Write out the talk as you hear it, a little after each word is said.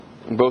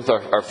Both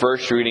our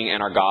first reading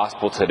and our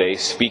gospel today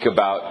speak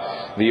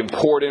about the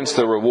importance,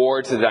 the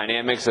rewards, the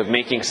dynamics of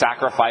making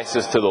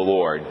sacrifices to the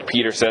Lord.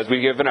 Peter says,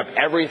 we've given up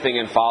everything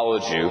and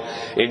followed you.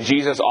 And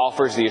Jesus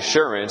offers the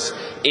assurance,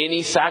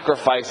 any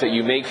sacrifice that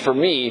you make for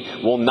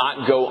me will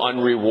not go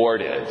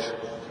unrewarded.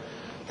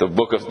 The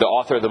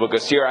author of the book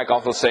of Sirach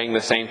also saying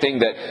the same thing,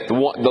 that the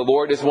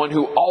Lord is one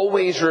who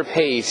always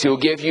repays. He'll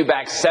give you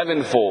back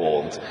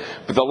sevenfold.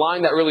 But the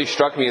line that really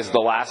struck me is the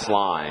last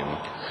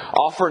line.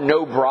 Offer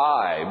no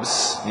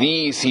bribes,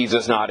 these he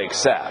does not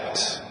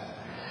accept.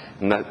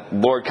 And the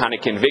Lord kind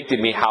of convicted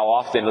me how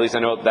often, at least I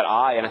know that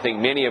and I think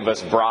many of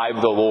us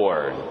bribe the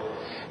Lord.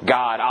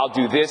 God, I'll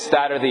do this,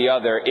 that, or the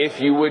other if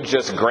you would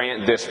just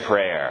grant this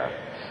prayer.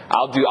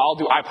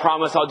 I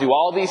promise I'll do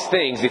all these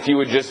things if you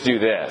would just do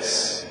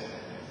this.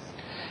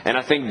 And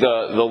I think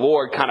the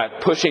Lord kind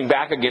of pushing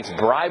back against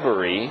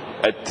bribery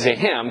to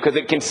Him, because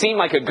it can seem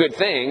like a good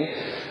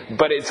thing,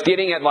 but it's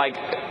getting at like,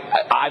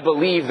 I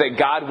believe that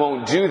God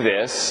won't do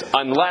this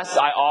unless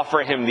I offer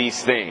Him these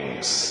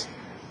things.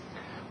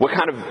 What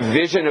kind of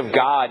vision of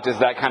God does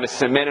that kind of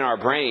cement in our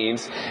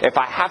brains if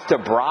I have to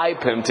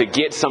bribe Him to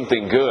get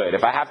something good?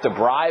 If I have to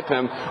bribe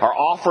Him or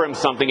offer Him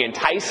something,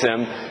 entice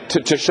Him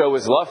to show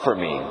His love for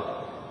me?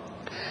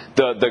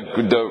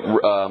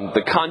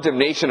 The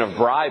condemnation of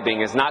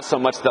bribing is not so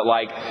much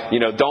that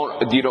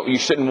you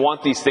shouldn't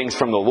want these things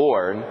from the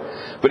Lord,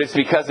 but it's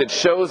because it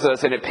shows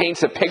us and it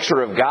paints a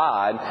picture of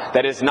God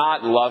that is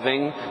not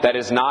loving, that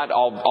is not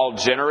all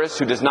generous,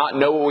 who does not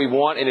know what we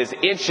want and is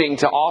itching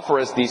to offer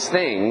us these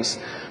things.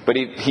 But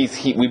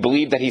we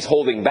believe that He's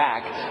holding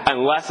back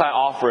unless I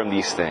offer Him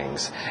these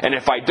things. And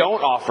if I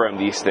don't offer Him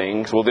these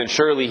things, well then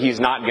surely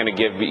He's not going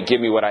to give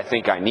me what I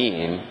think I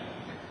need.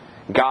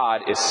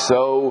 God is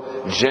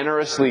so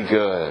generously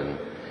good.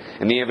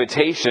 And the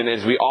invitation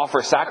is we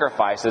offer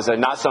sacrifices,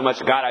 and not so much,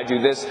 God, I do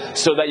this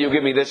so that you'll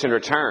give me this in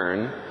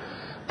return,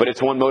 but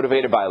it's one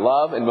motivated by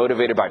love and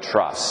motivated by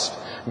trust.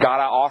 God,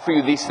 I offer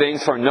you these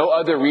things for no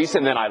other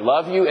reason than I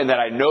love you and that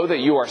I know that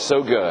you are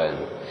so good.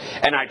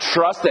 And I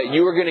trust that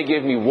you are going to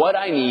give me what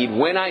I need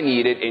when I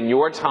need it in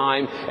your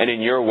time and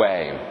in your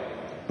way.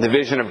 The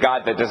vision of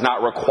God that does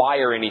not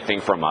require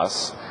anything from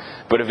us,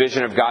 but a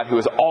vision of God who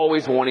is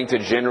always wanting to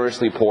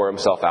generously pour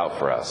Himself out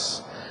for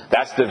us.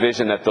 That's the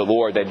vision that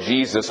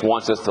Jesus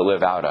wants us to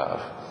live out of.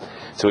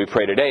 So we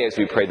pray today, as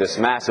we pray this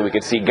Mass, that we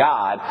could see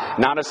God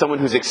not as someone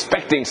who's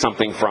expecting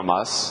something from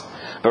us,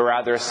 but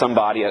rather as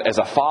somebody, as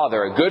a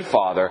Father, a good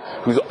Father,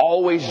 who's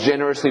always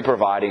generously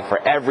providing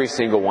for every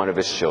single one of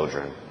His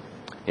children.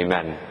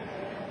 Amen.